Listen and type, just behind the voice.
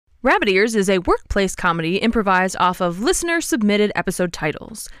Rabbit Ears is a workplace comedy improvised off of listener-submitted episode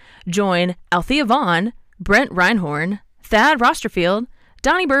titles. Join Althea Vaughn, Brent Reinhorn, Thad Rosterfield,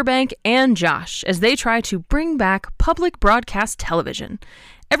 Donnie Burbank, and Josh as they try to bring back public broadcast television.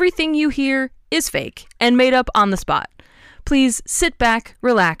 Everything you hear is fake and made up on the spot. Please sit back,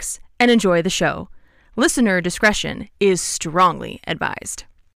 relax, and enjoy the show. Listener discretion is strongly advised.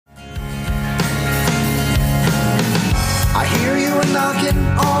 I hear you a knocking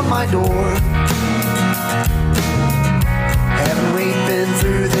on my door. Haven't we been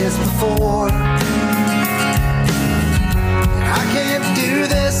through this before? I can't do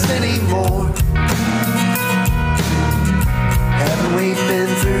this anymore. Haven't we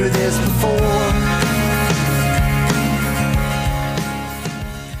been through this before?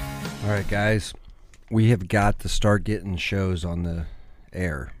 All right, guys. We have got to start getting shows on the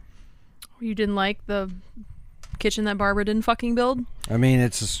air. You didn't like the kitchen that Barbara didn't fucking build? I mean,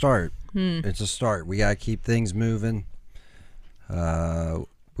 it's a start. It's a start. We got to keep things moving.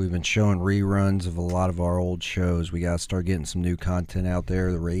 We've been showing reruns of a lot of our old shows. We got to start getting some new content out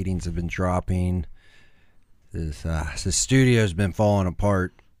there. The ratings have been dropping. This studio's been falling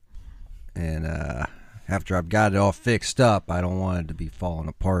apart. And after I've got it all fixed up, I don't want it to be falling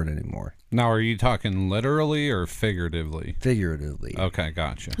apart anymore. Now, are you talking literally or figuratively? Figuratively. Okay,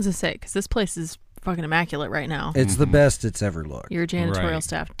 gotcha. As I say, because this place is fucking immaculate right now. It's the best it's ever looked. Your janitorial Right.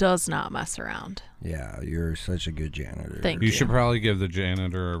 staff does not mess around. Yeah, you're such a good janitor. Thank you. You should probably give the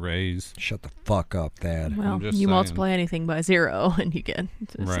janitor a raise. Shut the fuck up, Thad. Well, just you saying. multiply anything by 0 and you get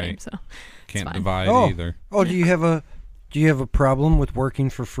the same. Right. So Can't fine. divide Oh. either. Oh, do you have a problem with working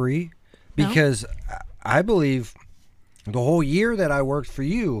for free? No. Because I believe the whole year that I worked for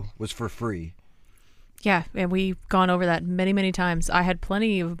you was for free. yeah, and we've gone over that many, many times. I had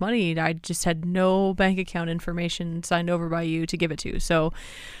plenty of money. I just had no bank account information signed over by you to give it to. So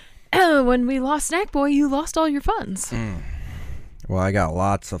when we lost Snack Boy, you lost all your funds. Well, I got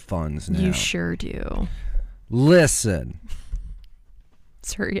lots of funds now. You sure do. Listen.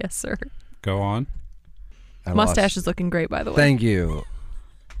 Sir, yes, sir. Go on. I Mustache lost- is looking great, by the way. Thank you.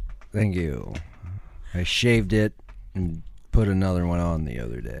 Thank you. I shaved it and put another one on the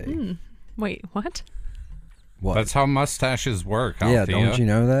other day. Wait, what? What? That's how mustaches work, yeah, Althea. don't you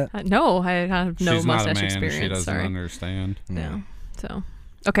know that? No, I have no She's not a mustache man. experience. She doesn't Sorry. understand. Yeah. So,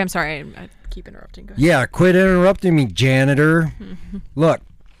 okay, I'm sorry. I keep interrupting. Go ahead. Yeah, quit interrupting me, janitor. Look.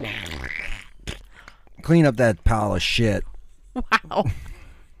 Clean up that pile of shit. Wow.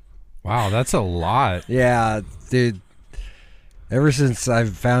 Wow, that's a lot. Yeah, dude. Ever since I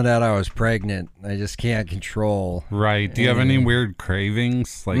found out I was pregnant, I just can't control. Right. Do you have any weird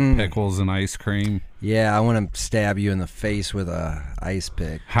cravings, like pickles and ice cream? Yeah, I want to stab you in the face with a ice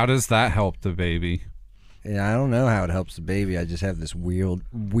pick. How does that help the baby? Yeah, I don't know how it helps the baby. I just have this weird.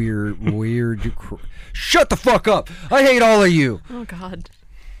 Shut the fuck up! I hate all of you. Oh, God.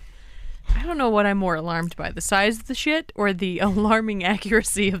 I don't know what I'm more alarmed by, the size of the shit or the alarming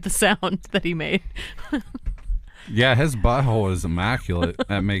accuracy of the sound that he made. Yeah, his butthole is immaculate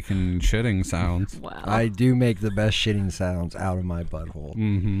at making shitting sounds. Wow. I do make the best shitting sounds out of my butthole.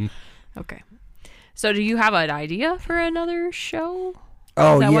 Mm-hmm. Okay. So do you have an idea for another show?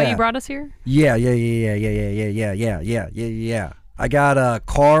 Oh Is that yeah, why you brought us here? yeah. I got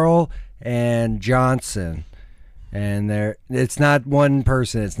Carl and Johnson, and it's not one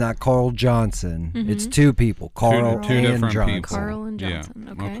person. It's not Carl Johnson. It's two people, Carl Two and different Johnson. people. Carl and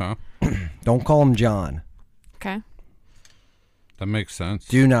Johnson. Yeah. Okay. Don't call him John. Okay. That makes sense.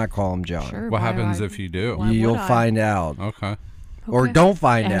 Do not call him John. Sure. What why happens I- if you do? why You'll would I? find out, Okay. or Okay. don't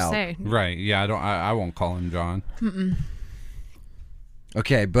find I out. say. Right. Yeah, I won't call him John.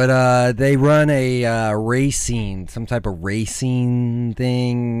 Okay, but they run a some type of racing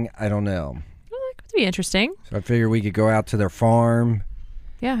thing. I don't know. Well, that could be interesting. So I figure we could go out to their farm.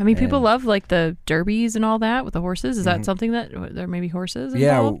 Yeah, I mean, people And- love like the derbies and all that with the horses. Is that something that there may be horses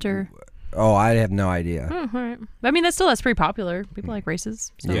Yeah, involved? Or Oh, I have no idea. all right. I mean, that's pretty popular. People like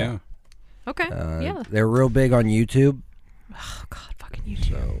races. So. Yeah. Okay. Yeah. They're real big on YouTube. Oh God, fucking YouTube.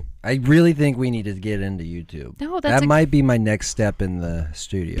 So I really think we need to get into YouTube. No, that's that might be my next step in the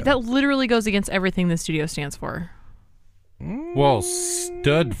studio. That literally goes against everything the studio stands for. Well,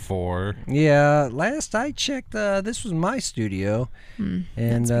 stood for. Yeah, last I checked, this was my studio, and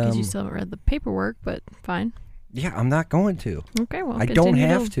That's because you still haven't read the paperwork, but fine. yeah, I'm not going to. Okay, well, I don't continue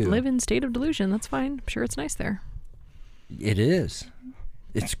have to. live in state of delusion. That's fine. I'm sure it's nice there. It is.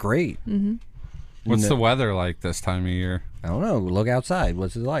 It's great. What's No. the weather like this time of year? I don't know. Look outside.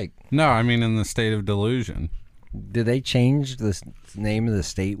 What's it like? No, I mean in the state of delusion. Did they change the name of the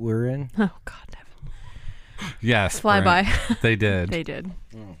state we're in? Oh God, Nevin. Yes. fly Brent, by. They did. They did.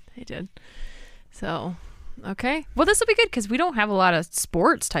 They did. So, okay. Well, this will be good because we don't have a lot of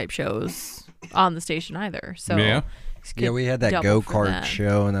sports type shows on the station either. So Yeah. this Yeah, could we had that double for go-kart that.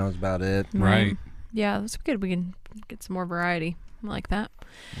 show, and that was about it. Right. Yeah, that's good. We can get some more variety. I like that.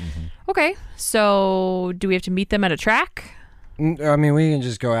 Mm-hmm. Okay. So, do we have to meet them at a track? I mean, we can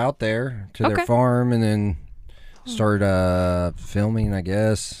just go out there to Okay. their farm and then start filming, I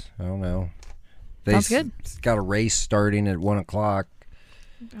guess. I don't know. Sounds good. Got a race starting at 1 o'clock.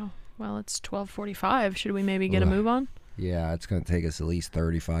 Oh, well, it's 12:45. Should we maybe get a Ugh. move on? Yeah, it's going to take us at least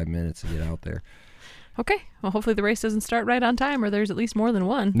 35 minutes to get out there. Okay. Well, hopefully the race doesn't start right on time, or there's at least more than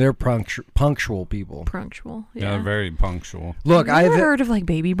one. They're punctual people. Punctual. Yeah, Yeah. very punctual. Look, Have you I've ever heard of like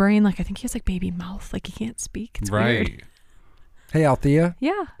baby brain? Like I think he has like baby mouth. Like he can't speak. It's Right. weird. Hey, Althea,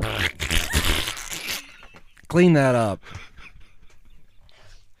 Yeah. clean that up.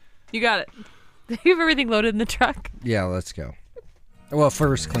 You got it. You have everything loaded in the truck. Yeah, let's go. Well,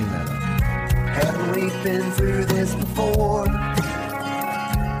 first, clean that up. Haven't we been through this before? I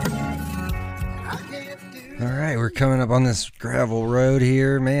can't do All right, we're coming up on this gravel road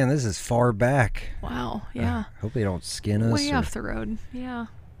here. Man, this is far back. Wow. Yeah. Hope they don't skin us. Way or- off the road. Yeah.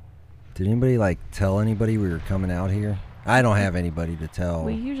 Did anybody tell anybody we were coming out here? I don't have anybody to tell.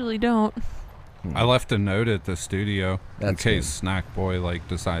 We usually don't. I left a note at the studio in That's case good. Snack Boy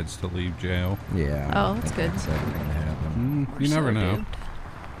decides to leave jail. Yeah. Oh, I that's think good. That's ever gonna happen. We're You never so know. doomed.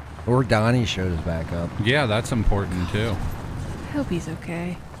 Or Donnie showed us back up. Yeah, that's important too. I hope he's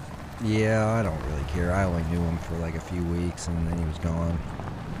okay. Yeah, I don't really care. I only knew him for like a few weeks, and then he was gone.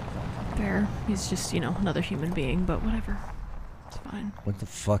 Fair. He's just, another human being, but whatever. It's fine. What the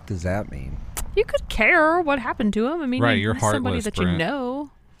fuck does that mean? You could care what happened to him. I mean, Right, he's you're somebody heartless, that Brent. you know.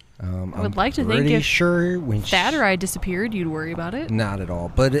 I would I'm like to think pretty if sure when Thad or I disappeared, you'd worry about it. not at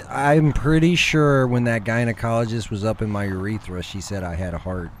all, but I'm pretty sure when that gynecologist was up in my urethra, she said I had a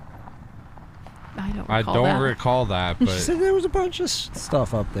heart. I don't I recall don't that. recall that, She but said there was a bunch of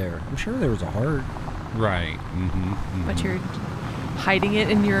stuff up there. I'm sure there was a heart. right. Mm-hmm, But you're hiding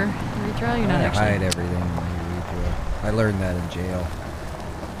it in your urethra? You're not I actually... hide everything in my urethra. I learned that in jail.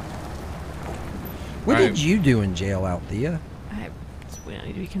 What I- did you do in jail, Althea? We don't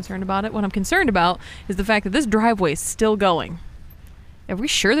need to be concerned about it. What I'm concerned about is the fact that this driveway is still going. Are we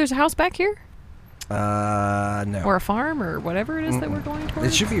sure there's a house back here? No. Or a farm or whatever it is that we're going towards?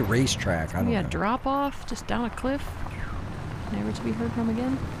 It should be a racetrack. I don't Yeah, know. drop off just down a cliff. Never to be heard from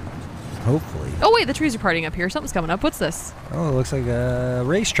again. Hopefully. Oh, wait, the trees are parting up here. Something's coming up. What's this? Oh, it looks like a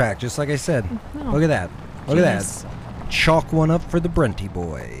racetrack, just like I said. Oh, Look at that. Look genius. at that. Chalk one up for the Brenty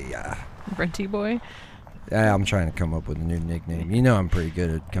boy. Brenty boy. I'm trying to come up with a new nickname. You know I'm pretty good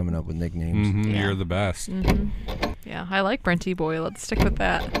at coming up with nicknames. Mm-hmm, Yeah. You're the best. Yeah, I like Brenty boy. Let's stick with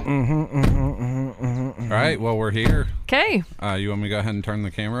that. All right, well, we're here. Okay. You want me to go ahead and turn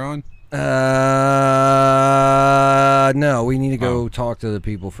the camera on? No, we need to go Oh. talk to the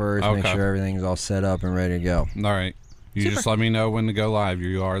people first, make Okay. sure everything's all set up and ready to go. All right. You just let me know when to go live.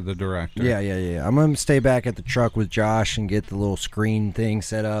 You are the director. Yeah. I'm going to stay back at the truck with Josh and get the little screen thing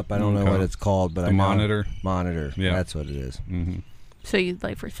set up. I don't know Okay. what it's called, but The I know. monitor? Monitor. Yeah. That's what it is. Mm-hmm. So you'd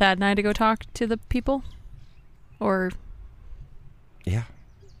like for Thad and I to go talk to the people? Or Yeah.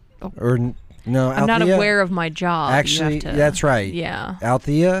 Oh. Or no, I'm not Althea, aware of my job. You Actually, have to- that's right. Yeah.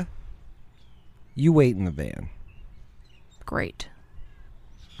 Althea, you wait in the van. Great.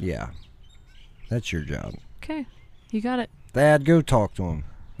 Yeah. That's your job. Okay. You got it. Thad, go talk to him.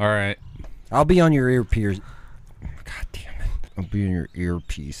 All right. I'll be on your earpiece. God damn it. I'll be in your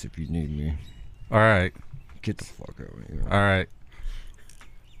earpiece if you need me. All right. Get the fuck out of here. All right.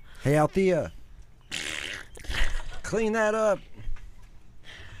 Hey, Althea. Clean that up.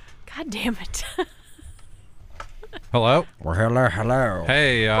 God damn it. Hello? Well, hello.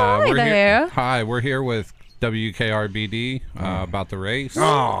 Hey, Hi we're there. here. Hi, we're here with WKRBD about the race.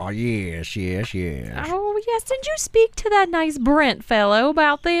 Oh, yes. Oh, yes. Didn't you speak to that nice Brent fellow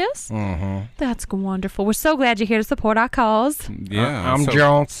about this? Mm-hmm. That's wonderful. We're so glad you're here to support our cause. Yeah. I'm so-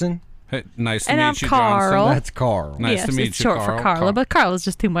 Johnson. Hey, nice to And meet I'm you, Carl. Johnson. That's Carl. Nice yes, to meet it's you, short Carl. for Carla, Car- but Carl is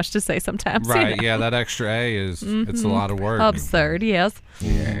just too much to say sometimes. you Right, know. yeah, that extra A is, it's a lot of work. Absurd, yes.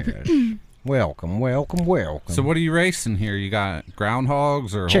 Yes. Welcome. So what are you racing here? You got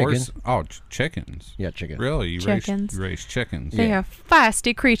groundhogs or Chicken. horse? Oh, chickens. Yeah, chicken. Really? You Chickens. race chickens? They are a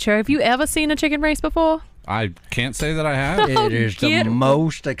feisty creature. Have you ever seen a chicken race before? I can't say that I have. It is the Get-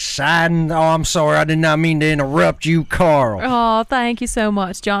 most exciting. Oh, I'm sorry. I did not mean to interrupt you, Carl. Oh, thank you so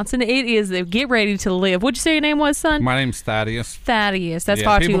much, Johnson. It is the Get Ready to Live. What'd you say your name was, son? My name's Thaddeus. Thaddeus. That's Yeah,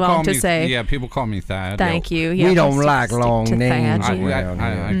 far too people long call to me- say. Yeah, people call me Thad. Thank you. Yeah, We don't let's like stick long to names. Thad. I around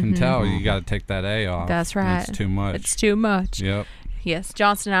here. can tell you got to take that A off. That's right. It's too much. It's too much. Yep. Yes,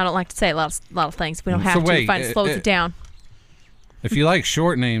 Johnson and I don't like to say a lot of things. We don't So have to. wait, We find it slows it down. If you like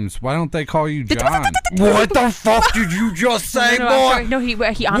short names, why don't they call you John? What the fuck did you just say, No, I'm sorry. boy? No, he What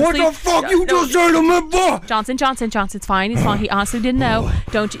honestly. the fuck you no, just say to me, boy? Johnson. It's fine. He's fine. He honestly didn't know.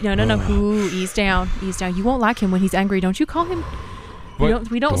 Don't you? No. Ooh, ease down. You won't like him when he's angry. Don't you call him?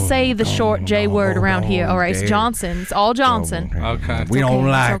 We don't say the short J word around here. All right, it's Johnson. It's all Johnson. Okay. We don't okay,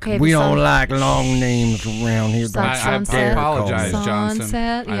 like it's okay, we the don't sun- like long names around here. Sun- but sunset. dare call apologize, me. Johnson.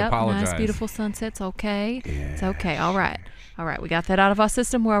 Sunset. I Yep. apologize. Nice, beautiful sunsets. Okay. It's okay. All right. We got that out of our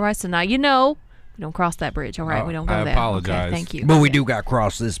system. We're all right. So now you know. We don't cross that bridge. All right. Oh, We don't go I there. apologize. Okay, thank you. But we do got to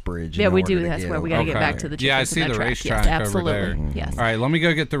cross this bridge. Yeah, in we order do. to That's get where we got to over get back to there. the Yeah, I chickens see and the that track. racetrack Yes, over absolutely. there. Yes. All right, let me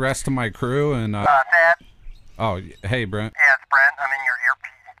go get the rest of my crew and. Dad? Oh, hey, Brent. Yeah, it's Brent. I'm in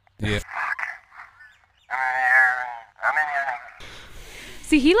your earpiece. Yeah. I'm in your...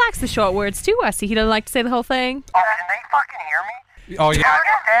 See, he likes the short words too. I see. He doesn't like to say the whole thing. Oh, can they fucking hear me? Oh yeah. Turn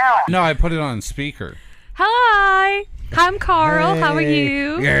it down. No, I put it on speaker. Hi. I'm Carl. How are Hey,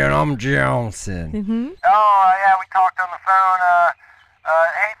 you? Yeah, and I'm Johnson. Oh, yeah, we talked on the phone.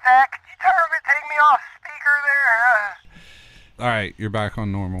 Hey, Zach, could you take me off speaker there? All right, you're back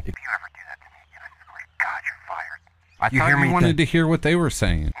on normal. If you ever do that to me again, I swear to God, you're fired. I You thought hear you me wanted to hear what they were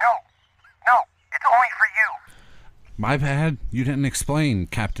saying. No, it's only for you. My bad. You didn't explain,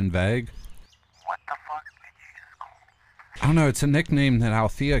 Captain Vague. What the fuck did you just call me? I don't know. It's a nickname that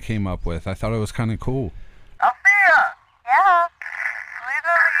Althea came up with. I thought it was kind of cool. Althea! Yeah?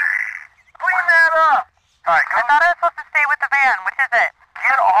 Clean that up! Alright, I thought I was supposed to stay with the van. Which is it?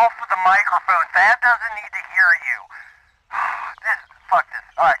 Get off of the microphone. Thad doesn't need to hear you. Fuck this.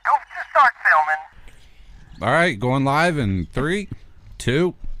 Alright, go just start filming. All right, going live in 3,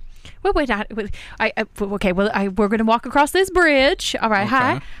 2. Okay. Well, we're gonna walk across this bridge. All right.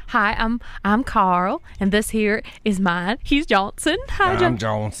 Okay. Hi. I'm Carl, and this here is mine. He's Johnson. Hi, I'm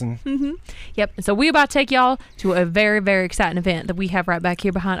Johnson. Yep. And so we're about to take y'all to a very, very exciting event that we have right back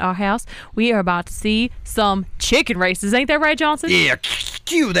here behind our house. We are about to see some chicken races. Ain't that right, Johnson? Yeah,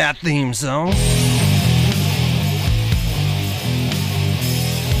 cue that theme song.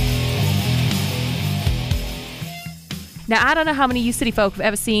 Now, I don't know how many of you city folk have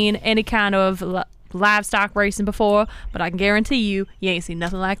ever seen any kind of livestock racing before, but I can guarantee you ain't seen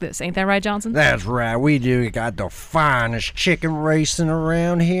nothing like this. Ain't that right, Johnson? That's right. We do got the finest chicken racing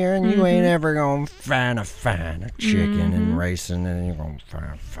around here, and you ain't ever gonna find a finer chicken in racing than you're gonna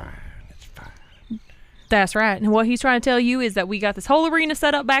find fine. It's fine. That's right. And what he's trying to tell you is that we got this whole arena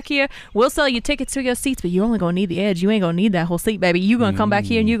set up back here. We'll sell you tickets to your seats, but you're only going to need the edge. You ain't going to need that whole seat, baby. You're going to come back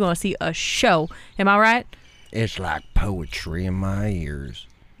here and you're going to see a show. Am I right? It's like poetry in my ears.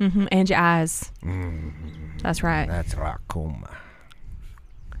 And your eyes. That's right. That's glaucoma.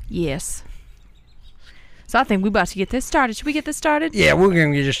 Yes. So I think we're about to get this started. Should we get this started? Yeah, we're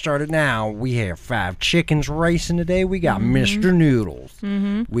gonna get it started now. We have 5 chickens racing today. We got Mr. Noodles.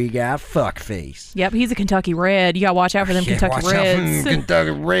 We got Fuckface. Yep, he's a Kentucky Red. You got to watch out for them Kentucky watch out for Reds. them Kentucky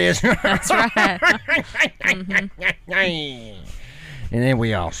Reds. That's right. And then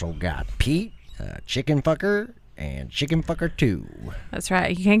we also got Pete, Chicken Fucker, and Chicken Fucker 2. That's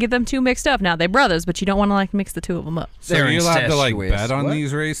right. You can't get them two mixed up. Now, they're brothers, but you don't want to like mix the two of them up. So They're are you allowed to like incestuous. bet on What?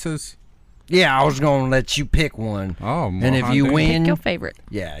 these races? Yeah, I was gonna let you pick one. Oh, and if well, you I think- Pick win, your favorite.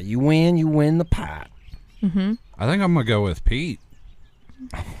 yeah, you win the pot. I think I'm gonna go with Pete.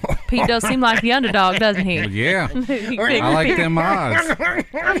 Pete does seem like the underdog, doesn't he? Yeah, Picking I like them odds.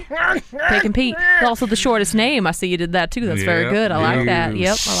 Pete. Also the shortest name. I see you did that too. That's very Yep. good. I like that. You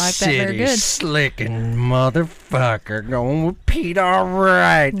Yep, I like that. Very city good. slicking motherfucker. Going with Pete, all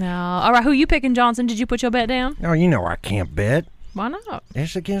right. No. All right, who you picking, Johnson? Did you put your bet down? Oh, you know I can't bet. Why not?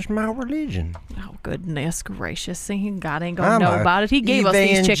 It's against my religion. Oh, goodness gracious. See, God ain't gonna I'm know a about it. He gave us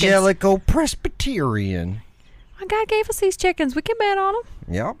these chickens. evangelical Presbyterian. My God gave us these chickens. We can bet on them.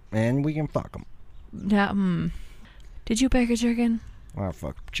 Yep, and we can fuck them. Yeah, Did you pick a chicken? I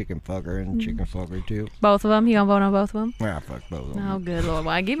fuck Chicken Fucker and Chicken Fucker too. Both of them? You gonna vote on both of them? I fuck both of them. Oh, good Lord.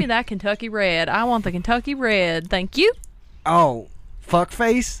 Why? Give me that Kentucky Red. I want the Kentucky Red. Thank you. Oh,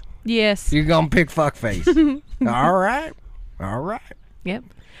 Fuckface? Yes. You're gonna pick Fuckface. All right. All right. Yep.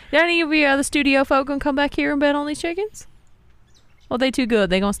 Did any of you other studio folk gonna come back here and bet on these chickens? Well, they too good.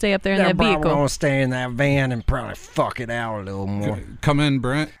 They gonna stay up there in They're that probably vehicle. gonna stay in that van and probably fuck it out a little more. Come in,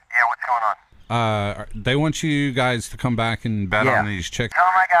 Brent. Yeah, what's going on? They want you guys to come back and bet Yeah. on these chickens. Tell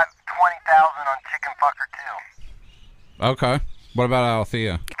them I got 20,000 on Chicken Fucker too. Okay. What about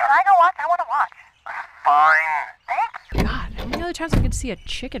Althea? Can I go watch? I want to watch. Fine. Thank you. God, how many other times I get to see a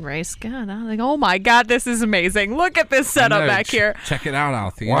chicken race? God, I'm like, oh my God, this is amazing. Look at this I setup know, back here. Check it out,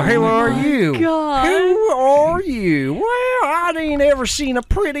 Althea. Well, who are you? God. Who are you? Well, I ain't ever seen a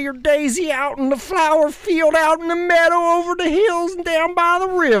prettier daisy out in the flower field, out in the meadow, over the hills, and down by the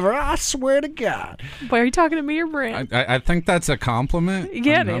river. I swear to God. Boy, are you talking to me or Brent? I think that's a compliment.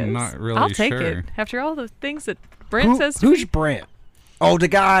 Yeah, it is. I'm not really I'll take sure. it. After all the things that Brent says to Who's me. Brent? Oh, the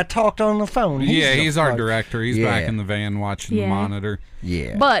guy I talked on the phone. He's our fuck- director. He's Yeah. back in the van watching the Yeah. monitor.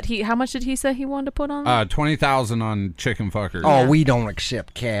 Yeah. But how much did he say he wanted to put on? 20,000 on Chicken Fucker. Oh, we don't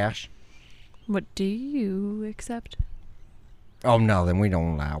accept cash. What do you accept? Oh, no, then we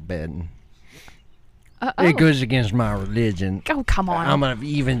don't allow betting. Oh. It goes against my religion. Oh, come on. I'm an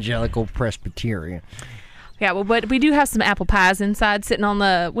evangelical Presbyterian. Yeah, well, but we do have some apple pies inside sitting on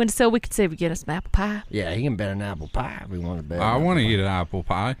the windowsill. We could say we get us some apple pie. Yeah, he can bet an apple pie if we want to bet. I want to eat an apple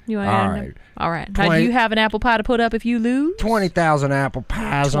pie. You want All right. All right. Now, do 20 you have an apple pie to put up if you lose? 20,000 apple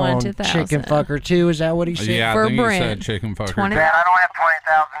pies on 20,000. Chicken Fucker too. Is that what he said? Yeah, For I think you Brent, said Chicken Fucker. 20 Man, I don't have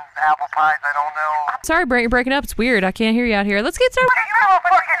 20,000 apple pies. I don't know. Sorry, Brent, you're breaking up. It's weird. I can't hear you out here. Let's get started. Do you have a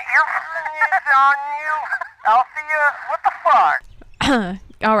fucking earphone on you? Althea, what the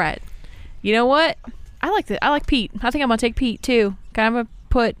fuck? All right. You know what? I like Pete. I think I'm gonna take Pete too. Can I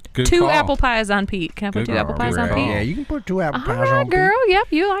put Good 2 call. apple pies on Pete? Can I put Good 2 apple call. pies on Good Pete? call. Yeah, you can put 2 apple All pies right, on. girl. Yep,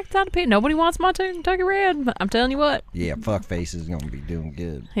 you like the Pete. Nobody wants my Kentucky Red. But I'm telling you what, Yeah, Fuckface is gonna be doing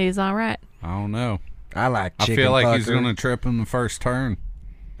good. he's all right. I don't know. I like I Chicken feel like Fucker. he's going to trip in the first turn.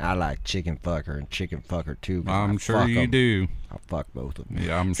 I like Chicken Fucker and Chicken Fucker too. 'cause I'm I sure fuck you 'em. do. I fuck both of them.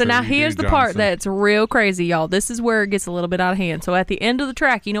 Yeah, I'm So sure now you here's do, the part Johnson. that's real crazy, y'all. This is where it gets a little bit out of hand. So at the end of the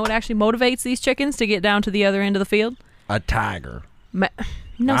track, you know what actually motivates these chickens to get down to the other end of the field? A tiger.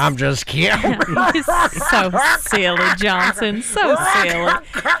 No, I'm just kidding. He's so silly, Johnson. So silly.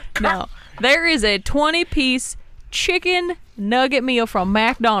 No, there is a 20-piece chicken nugget meal from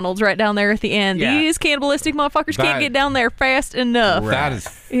McDonald's right down there at the end. Yeah. These cannibalistic motherfuckers That- can't get down there fast enough. That is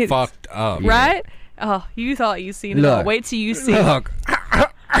It's- fucked up. Right? Oh, you thought you seen it all. Look. Wait till you see it. Look.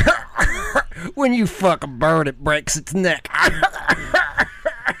 When you fuck a bird, it breaks its neck.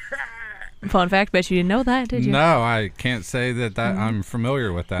 Fun fact, bet you didn't know that, did you? No, I can't say that I'm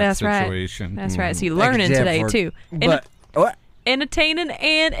familiar with that That's situation. right. That's right. So you're learning Except today, for- too. But what? Entertaining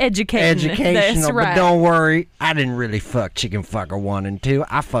and educating. That's Educational, right. but don't worry. I didn't really fuck Chicken Fucker 1 and 2.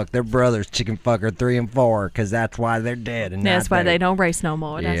 I fucked their brothers, Chicken Fucker 3 and 4, because that's why they're dead. And That's not why they there. don't race no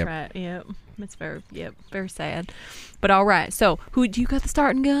more. That's Yep. right. Yep. It's very sad. But all right. So, who do you got the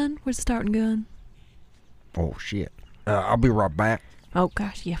starting gun? Where's the starting gun? Oh, shit. I'll be right back. Oh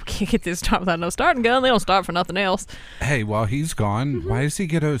gosh, yeah, we can't get this start without no starting gun. They don't start for nothing else. Hey, while he's gone, Mm-hmm. why does he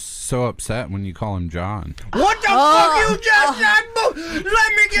get so upset when you call him John? What the fuck you just said?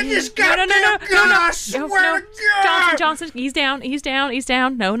 Let me get this goddamn gun. I swear to God. Johnson, he's down.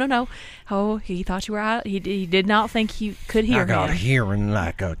 No. Oh, he thought you were out. He did not think you could hear I got him. hearing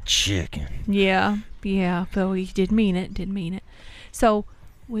like a chicken. Yeah, but he did mean it. So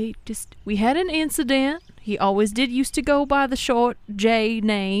we had an incident. He always used to go by the short J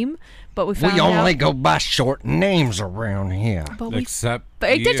name, but we found We out. only go by short names around here. But we Except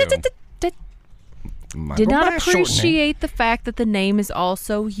but you. Go did not by a short name. appreciate the fact that the name is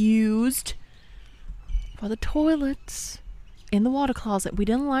also used for the toilets in the water closet. We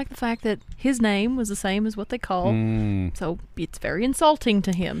didn't like the fact that his name was the same as what they call. So it's very insulting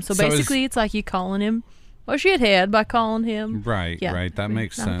to him. So So is- basically, it's like you calling him a shithead by calling him. Right, Yeah, right. That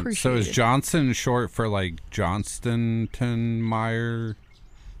makes I sense. So appreciate is it. Johnson short for like Johnston Meyer,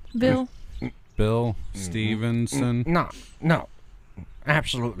 Bill. Bill Mm-hmm. Stevenson? No.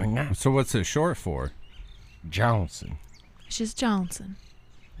 Absolutely not. So what's it short for? Johnson. It's just Johnson.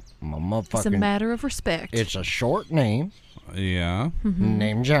 My It's a motherfucking. matter of respect. It's a short name Yeah, Mm-hmm.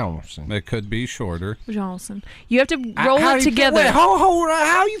 named Johnson. it could be shorter. Johnson. You have to roll How it do you- together. Wait, hold on.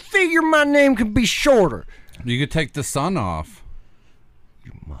 How you figure my name can be shorter? You could take the sun off.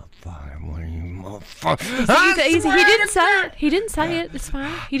 Motherfucker, what are you motherfucker? He didn't say it. He didn't say it. It's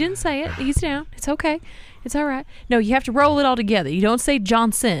fine. He didn't say it. He's down. It's okay. It's all right. No, you have to roll it all together. You don't say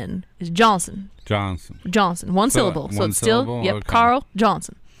Johnson. It's Johnson. Johnson. One So, syllable. So one it's still, syllable? yep, Okay. Carl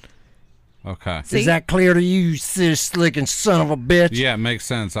Johnson. Okay. See? Is that clear to you, sis licking son of a bitch? Yeah, it makes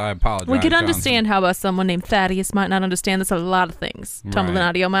sense. I apologize. We could Johnson. understand how someone named Thaddeus might not understand this. A lot of things tumbling Right. out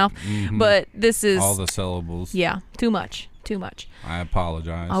of your mouth. But this is, all the syllables. yeah, too much. I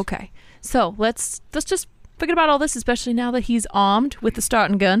apologize. Okay. So let's just Thinking about all this, especially now that he's armed with the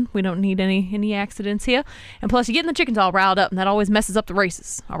starting gun. We don't need any accidents here. And plus, you're getting the chickens all riled up, and that always messes up the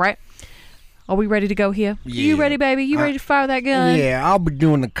races. All right? Are we ready to go here? Yeah. You ready, baby? You ready to fire that gun? Yeah, I'll be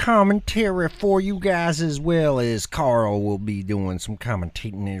doing the commentary for you guys as well as Carl will be doing some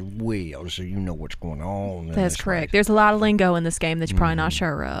commentating as well, so you know what's going on. in That's this correct. race. There's a lot of lingo in this game that you're probably not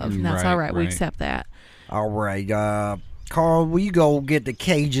sure of. And that's all right. We Right. accept that. All right, Carl, will you go get the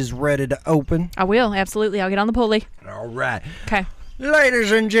cages ready to open? I will. Absolutely. I'll get on the pulley. All right. Okay.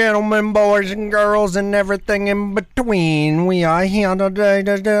 Ladies and gentlemen, boys and girls, and everything in between, we are here today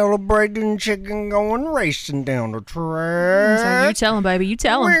to celebrate the chicken going racing down the track. So you tell him, baby. You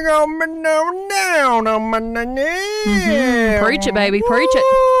tell him. We're gonna be down on my knees. Preach it, baby. Preach it.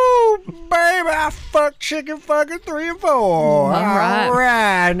 Woo, baby, I fucked chicken fucking 3 and 4. right. All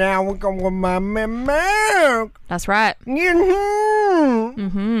right, now we're going with my milk. That's right.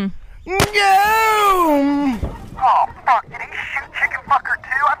 Mm-hmm. Go. Oh, fuck, did he shoot chicken fucker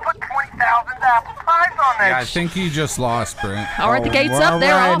too? I put 20,000 apple pies on that Yeah, I shit. think you just lost, Brent. All right, the gate's All up.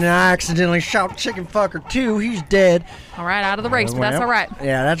 They're right, off. and I accidentally shot chicken fucker 2. He's dead. All right, out of the race, but that's Well, all right.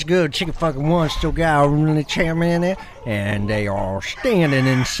 Yeah, that's good. Chicken fucker 1 still got a really chairman in it, and they are standing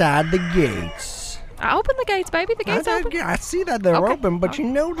inside the gates. I open the gates, baby. The gates open. I see that they're Okay. open, but you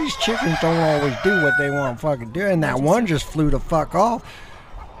know these chickens don't always do what they want to fucking do, and that one just flew the fuck off.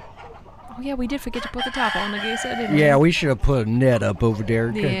 Oh, yeah, we did forget to put the top on the goose, didn't we? Yeah, we should have put a net up over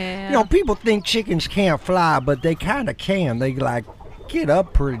there. 'Cause, Yeah. You know, people think chickens can't fly, but they kind of can. They, like, get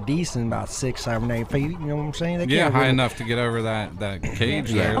up pretty decent, about 6, 7, 8 feet. You know what I'm saying? They Yeah, can't high really- enough to get over that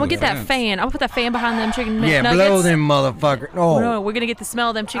cage there. I'm gonna the get that fence. fan. I'm gonna put that fan behind them chicken Yeah, nuggets. blow them motherfucker. Oh. No, we're gonna get the smell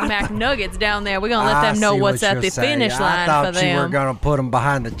of them chicken mac nuggets down there. We're gonna let I them know see what's what at you're the saying. finish line I thought for you were them. gonna put them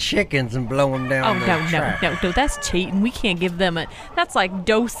behind the chickens and blow them down Oh the no, track. no, that's cheating. We can't give them a. That's like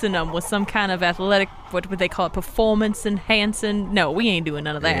dosing them with some kind of athletic. What would they call it? Performance enhancing. No, we ain't doing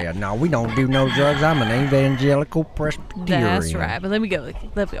none of that. Yeah, no, we don't do no drugs. I'm an evangelical Presbyterian. That's right. But let me go.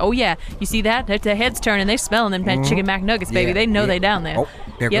 Oh yeah, you see that? Their heads turning. They're smelling them chicken mac nuggets, baby. Yeah, They know yeah. they down there. Oh,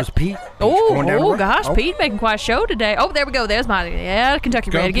 there Yep. goes Pete. Pete's Oh, going down the road. gosh, Oh. Pete making quite a show today. Oh, there we go. There's my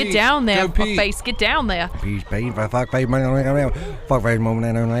Kentucky Go, Red. Get Pete. down there, Go, Pete. face. Get down there. Pete's Pete, fuck face, fuck face, moment,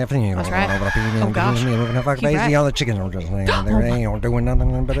 and everything. That's right. Oh, gosh. Fuck Keep face, right. the other chickens are just laying there. They ain't doing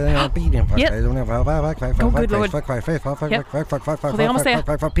nothing but Pete and fuck Yep. face. Oh, good Lord. Fuck face, fuck Yep. fuck they almost there.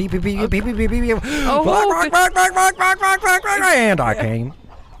 Pete, Oh, fuck, and I came.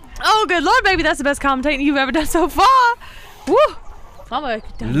 Oh, good Lord, baby. That's the best commentating you've ever done so far. Woo. Mama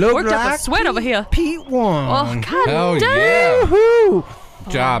Look worked up a like sweat over here. Pete won. Oh, God Hell damn. yeah. Woohoo!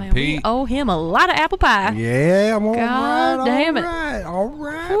 Job, Man, we Pete. owe him a lot of apple pie. Yeah, I'm all God right. damn it. All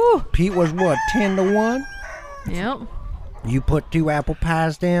right. Whew. Pete was what, 10-1? Yep. You put 2 apple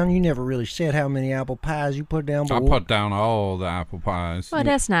pies down. You never really said how many apple pies you put down. I But put down all the apple pies. Well,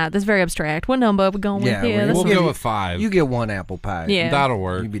 that's not. That's very abstract. What number are we going Yeah, with here? we'll That's We'll give go you- with 5. you get 1 apple pie. Yeah. That'll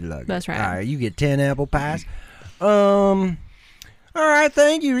work. You be lucky. That's right. All right, you get 10 apple pies. All right,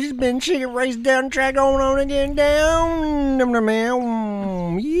 thank you. This has been Chicken Race Down the Track on again down.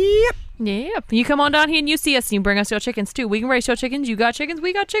 Yep. Yeah. You come on down here and you see us and you bring us your chickens too. We can race your chickens. You got chickens.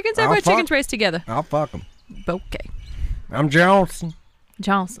 We got chickens. I'll Everybody fuck- chickens race together. I'll fuck them. Okay. I'm Johnson.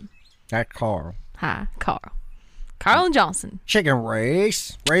 Johnson. That's Carl. Hi, Carl. Carl and Johnson. Chicken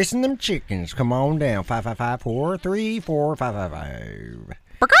race. Racing them chickens. Come on down. 555-434-555.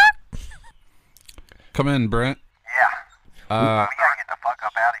 Come in, Brent. Yeah. We gotta get the fuck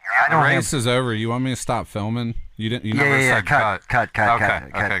up out of here. The race is over. You want me to stop filming? You didn't. You never said cut. Okay.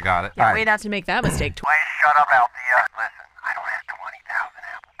 Okay, got it. Yeah, wait not to make that mistake. Please shut up, Althea. Listen, I don't have 20,000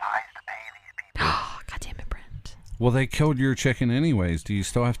 apple pies to pay these people. God damn it, Brent. Well, they killed your chicken anyways. Do you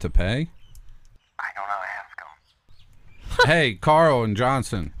still have to pay? I don't know, ask them. Hey, Carl and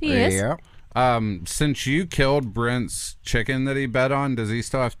Johnson. Yes. Yeah. Since you killed Brent's chicken that he bet on, does he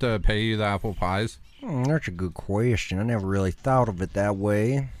still have to pay you the apple pies? That's a good question. I never really thought of it that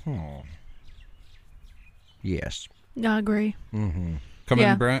way. Yes. I agree. Come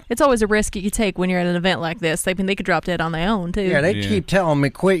Yeah. in, Brent. It's always a risk you take when you're at an event like this. They could drop dead on their own, too. Yeah, they Yeah. keep telling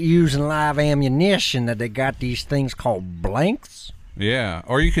me quit using live ammunition, that they got these things called blanks. Yeah,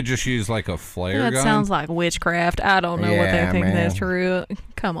 or you could just use like a flare That gun. sounds like witchcraft. I don't know what they Yeah, think man. that's true.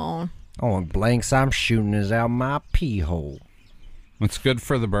 Come on. Only blanks I'm shooting is out my pee hole. It's good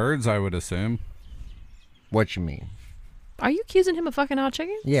for the birds, I would assume. What you mean? Are you accusing him of fucking all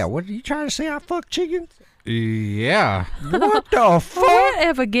chickens? Yeah, what are you trying to say? I fuck chickens? Yeah. What the fuck?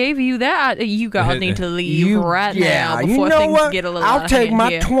 Whatever gave you that? You guys need to leave right now before you know things what? get a little I'll out of take hand my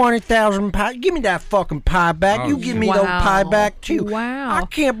here. 20,000 pie. Give me that fucking pie back. Oh, You give me wow. those pie back too. Wow. I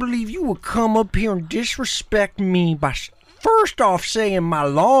can't believe you would come up here and disrespect me by first off saying my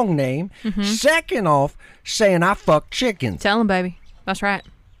long name, second off saying I fuck chickens. Tell him, baby. That's right.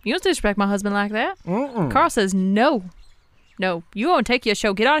 You don't disrespect my husband like that. Carl says no. No, you won't take your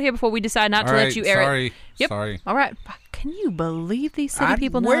show. Get out of here before we decide not to All let right, you air sorry. it. Yep. Sorry. All right. Can you believe these city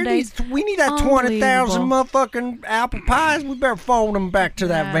people where nowadays? we need that 20,000 Unbelievable. motherfucking apple pies. We better fold them back to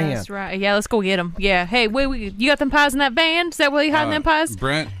that van. That's right. Yeah, let's go get them. Yeah. Hey, you got them pies in that van? Is that where you hiding them pies?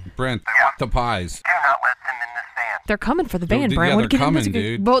 Brent, the pies. Do not let them in this van. They're coming for the van, Yeah, Brent. they're Get in coming, this,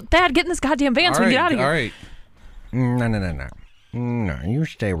 dude. Well, Dad, get in this goddamn van so we can get out of here. All right. No. No, you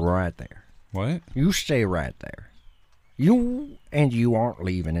stay right there. What? You stay right there. You aren't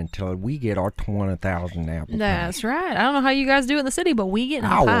leaving until we get our 20,000 apple pies. That's right. I don't know how you guys do it in the city, but we get I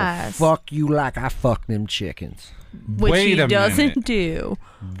our will pies. fuck you like I fuck them chickens. Which Wait he a doesn't minute. do.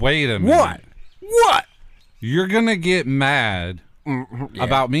 Wait a minute. What? You're gonna get mad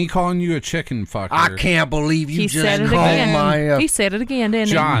about me calling you a chicken fucker. I can't believe you He just said it called again. my... He said it again, didn't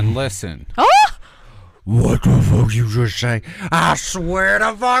John, listen. he? Oh! What the fuck you just say? I swear to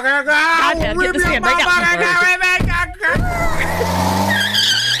fucking God, Goddamn, get this man back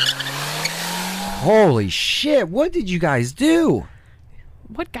Holy shit, what did you guys do?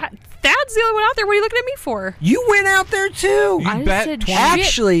 What got... Thad's the only one out there. What are you looking at me for? You went out there too. You I bet said 20 shit.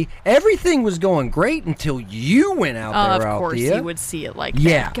 Actually, everything was going great until you went out there, Of course Althea. you would see it like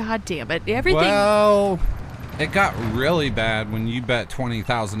Yeah. that. God damn it. Everything... Well, it got really bad when you bet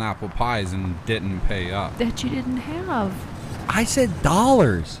 20,000 apple pies and didn't pay up. that you didn't have. I said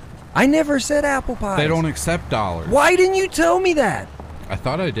dollars. I never said apple pies. They don't accept dollars. Why didn't you tell me that? I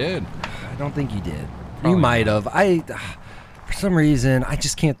thought I did. I don't think you did. Probably You might have. For some reason, I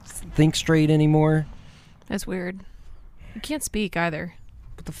just can't think straight anymore. That's weird. You can't speak either.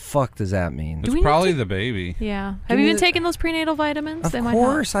 What the fuck does that mean? It's we need probably to- the baby. Yeah. Give Have you me been the- taking those prenatal vitamins? Of They might help.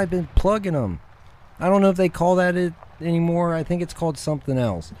 course, I've been plugging them. I don't know if they call that it anymore. I think it's called something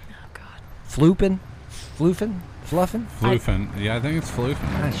else. Oh, God. Flooping? Fluffing? Floofing. Yeah, I think it's floofing.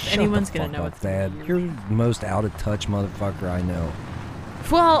 Ah, shut anyone's the gonna fuck know up, it's Dad. You're the most out of touch motherfucker I know.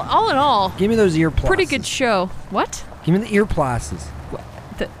 Well, all in all, Give me those ear plasters. pretty good show. What? Give me the ear plasters.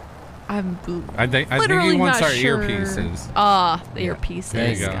 I'm I think literally he wants not our sure. earpieces. The Yeah. earpieces.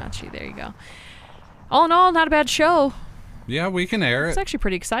 There you go. Got you. There you go. All in all, not a bad show. Yeah, we can air It's it. actually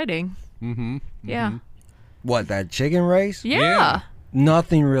pretty exciting. Mm-hmm. Yeah. What, that chicken race? Yeah. Yeah.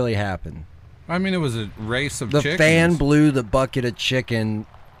 Nothing really happened. I mean, it was a race of The chickens. fan blew the bucket of chicken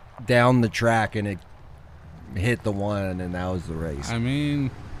down the track and it hit the one, and that was the race. I mean,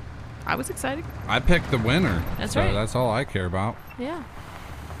 I was excited. I picked the winner. That's so right. That's all I care about. Yeah.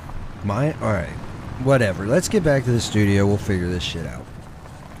 All right. Whatever. Let's get back to the studio. We'll figure this shit out.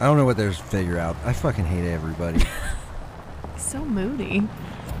 I don't know what there's to figure out. I fucking hate everybody. So moody.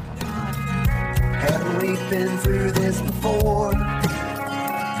 Haven't we been through this before?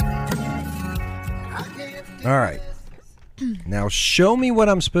 All right. Now show me what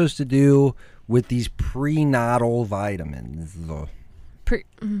I'm supposed to do with these prenatal vitamins.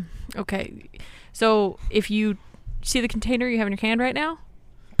 Okay. So if you see the container you have in your hand right now?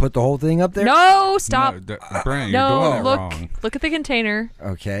 Put the whole thing up there? No, stop. No, Brent, you're No, doing it look. wrong. Look at the container.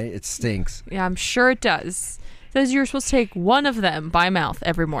 Okay, it stinks. Yeah, I'm sure it does. It says you're supposed to take one of them by mouth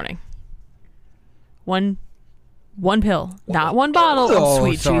every morning. One pill, not one bottle of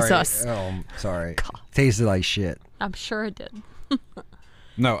sweet sorry. Jesus. Oh, sorry. Tasted like shit. I'm sure it did.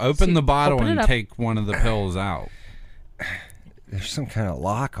 No, open the bottle open it and up. take one of the pills out. There's some kind of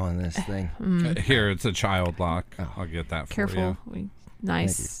lock on this thing. Here, it's a child lock. I'll get that for Careful. you.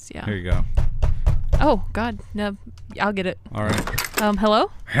 Nice. Here Yeah. you go. Oh God, no, I'll get it. All right.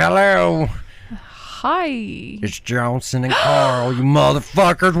 Hello. Hello. Hi. It's Johnson and Carl, you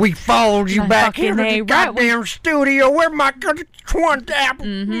motherfuckers. We followed you My back here to fucking the A, right, we- goddamn studio. Where my good apple?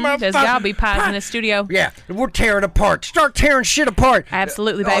 There's gotta be pies in the studio. Yeah, we're tearing apart. Start tearing shit apart.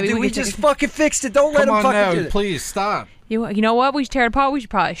 Absolutely, Oh, baby. dude, we can just take fucking fixed it. Don't let Come them on fucking now, do it. please stop. You know what? We should tear it apart. We should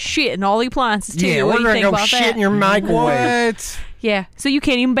probably shit in all the appliances too. Yeah, What we're do you gonna think go about shit that? in your microwave. What? Yeah. So you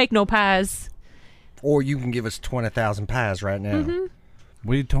can't even bake no pies. Or you can give us 20,000 pies right now.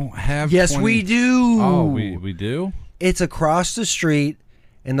 We don't have. Yes, 20 we do. Oh, we do. It's across the street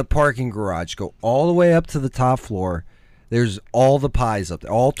in the parking garage. Go all the way up to the top floor. There's all the pies up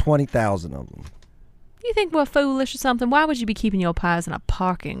there, all 20,000 of them. You think we're foolish or something? Why would you be keeping your pies in a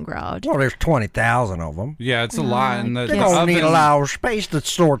parking garage? Well, there's 20,000 of them. Yeah, it's a lot. And They the don't need a oven, lot of space to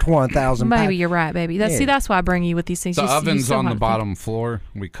store 20,000 Maybe you're right, baby. Yeah. See, that's why I bring you with these things. the You oven's still on the have to bottom floor.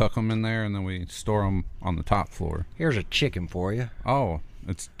 We cook them in there, and then we store them on the top floor. Here's a chicken for you. Oh,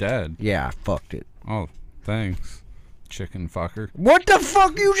 it's dead. Yeah, I fucked it. Oh, thanks, chicken fucker. What the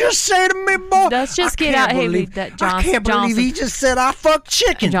fuck you just say to me, boy? Let's just I get can't out. Hey, believe- that I can't believe he just said I fucked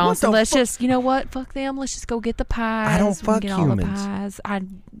chicken. Johnson, What the let's fuck? just, you know what? Fuck them. Let's just go get the pies. I don't We can fuck get all the humans. pies.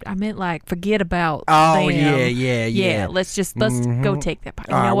 I meant like forget about Oh, them. yeah. Let's go take that pie.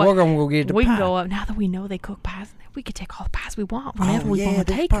 You All know right, what? we're gonna go get the we pie. can go up now that we know they cook pies. We could take all the pies we want whenever Oh, we yeah, want to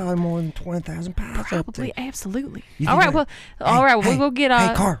there's take 'em. probably more than 20,000 pies up there. Probably, absolutely. You All think right, well, that- all right. Hey, We'll go get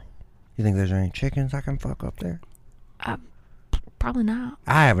Hey, Carl, you think there's any chickens I can fuck up there? Probably not.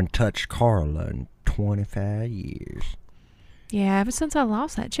 I haven't touched Carla in 25 years. Yeah, ever since I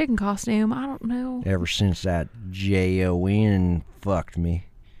lost that chicken costume, I don't know. Ever since that Jon fucked me,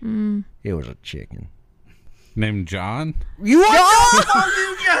 Mm. it was a chicken. Named John. You what the fuck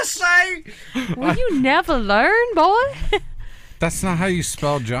you just say? Will you never learn, boy? That's not how you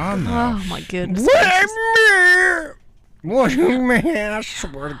spell John, though. Oh my goodness. What you mean? I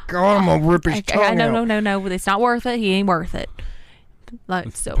swear to God, I'm gonna rip his tongue out. No. It's not worth it. He ain't worth it.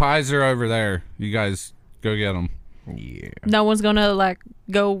 Like so, Pies are over there. You guys go get them. Yeah. no one's gonna like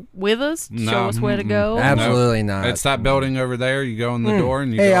go with us, No, show us where to go. Absolutely not. It's that building over there. You go in the door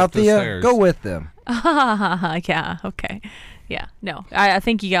and you Hey, go up the Althea, stairs. go with them. Yeah. Okay. Yeah. No. I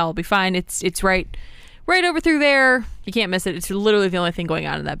think you all will be fine. It's right over through there. You can't miss it. It's literally the only thing going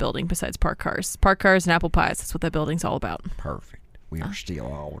on in that building besides parked cars and apple pies. That's what that building's all about. Perfect. We are steal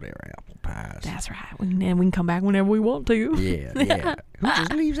all their apple pies. That's right. And we can come back whenever we want to. Yeah. Who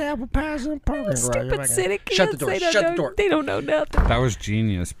just leaves apple pies in a parking garage? Stupid city kids. Shut the door. They don't Shut the know- door. They don't know nothing. That was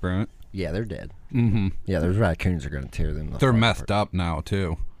genius, Brent. Yeah, they're dead. Mm-hmm. Yeah, those raccoons are gonna tear them. They're methed up now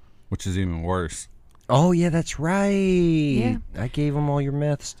too, which is even worse. Oh yeah, that's right. Yeah. I gave them all your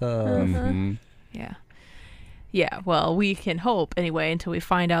meth stuff. Mm-hmm. Yeah. Yeah, well, we can hope anyway until we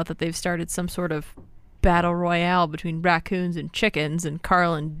find out that they've started some sort of battle royale between raccoons and chickens, and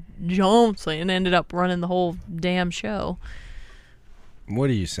Carl and Johnson ended up running the whole damn show. What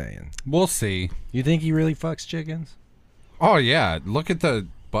are you saying? We'll see. You think he really fucks chickens? Oh yeah, look at the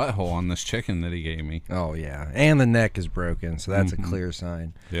butthole on this chicken that he gave me. Oh yeah, and the neck is broken, so that's a clear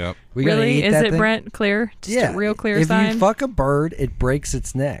sign. Yep. We gotta Really? eat Is that it, thing? Brent, clear? Just Yeah, a real clear if sign? you fuck a bird, it breaks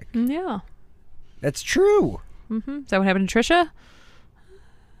its neck. Yeah. That's true. Mm-hmm. Is that what happened to Trisha?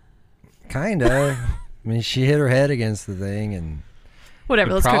 Kinda. I mean, she hit her head against the thing, and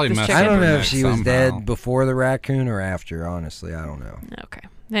Whatever, It let's cook probably this messed chicken. I don't her know if neck she was somehow. dead before the raccoon or after. Honestly, I don't know. Okay.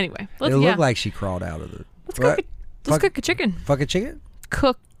 Anyway, It let's, looked like she crawled out of it. let's What? cook a chicken. Fuck a chicken?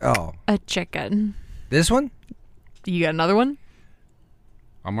 Cook Oh, a chicken. this one? You got another one?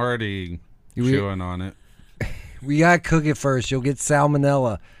 I'm already We- chewing on it. We gotta cook it first. You'll get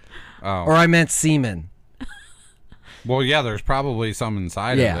salmonella, Oh. or I meant semen. Well, yeah, there's probably some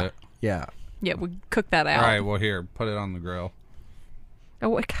inside of Yeah, it. yeah. Yeah, we cook that out. All right, well, here, put it on the grill.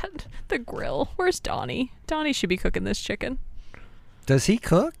 Oh my god, the grill. Where's Donnie? Donnie should be cooking this chicken. Does he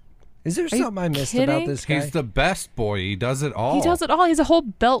cook? Is there you something I missed about kidding? this guy? He's the best boy. He does it all. He does it all. He has a whole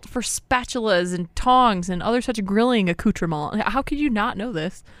belt for spatulas and tongs and other such grilling accoutrements. How could you not know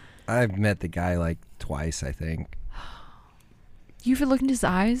this? I've met the guy like twice, I think. You ever looked into his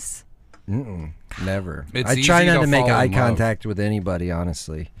eyes? Mm-mm, never. It's I try easy not to to make fall eye in love. contact with anybody,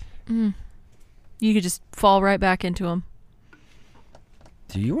 honestly. You could just fall right back into him.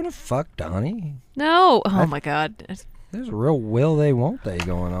 Do you want to fuck Donnie? No. Oh my god. There's a real will they, won't they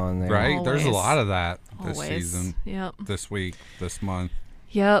going on there. Right? There's a Always. lot of that this Always. season, Yep. this week, this month.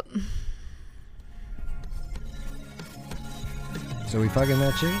 Yep. So we fucking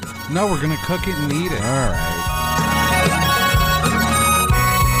that chicken? No, we're going to cook it and eat it. All right.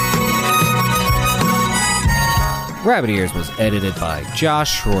 Rabbit Ears was edited by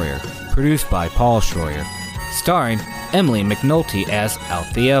Josh Schroyer, produced by Paul Schroyer, starring Emily McNulty as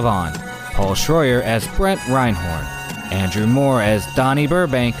Althea Vaughn, Paul Schroyer as Brent Reinhorn, Andrew Moore as Donnie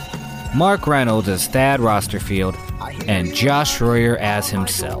Burbank, Mark Reynolds as Thad Rosterfield, and Josh Schroyer as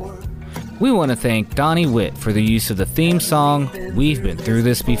himself. We want to thank Donnie Witt for the use of the theme song We've Been Through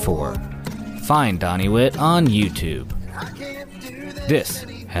This Before. Find Donnie Witt on YouTube. This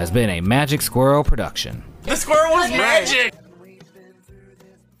has been a Magic Squirrel production. The squirrel was magic!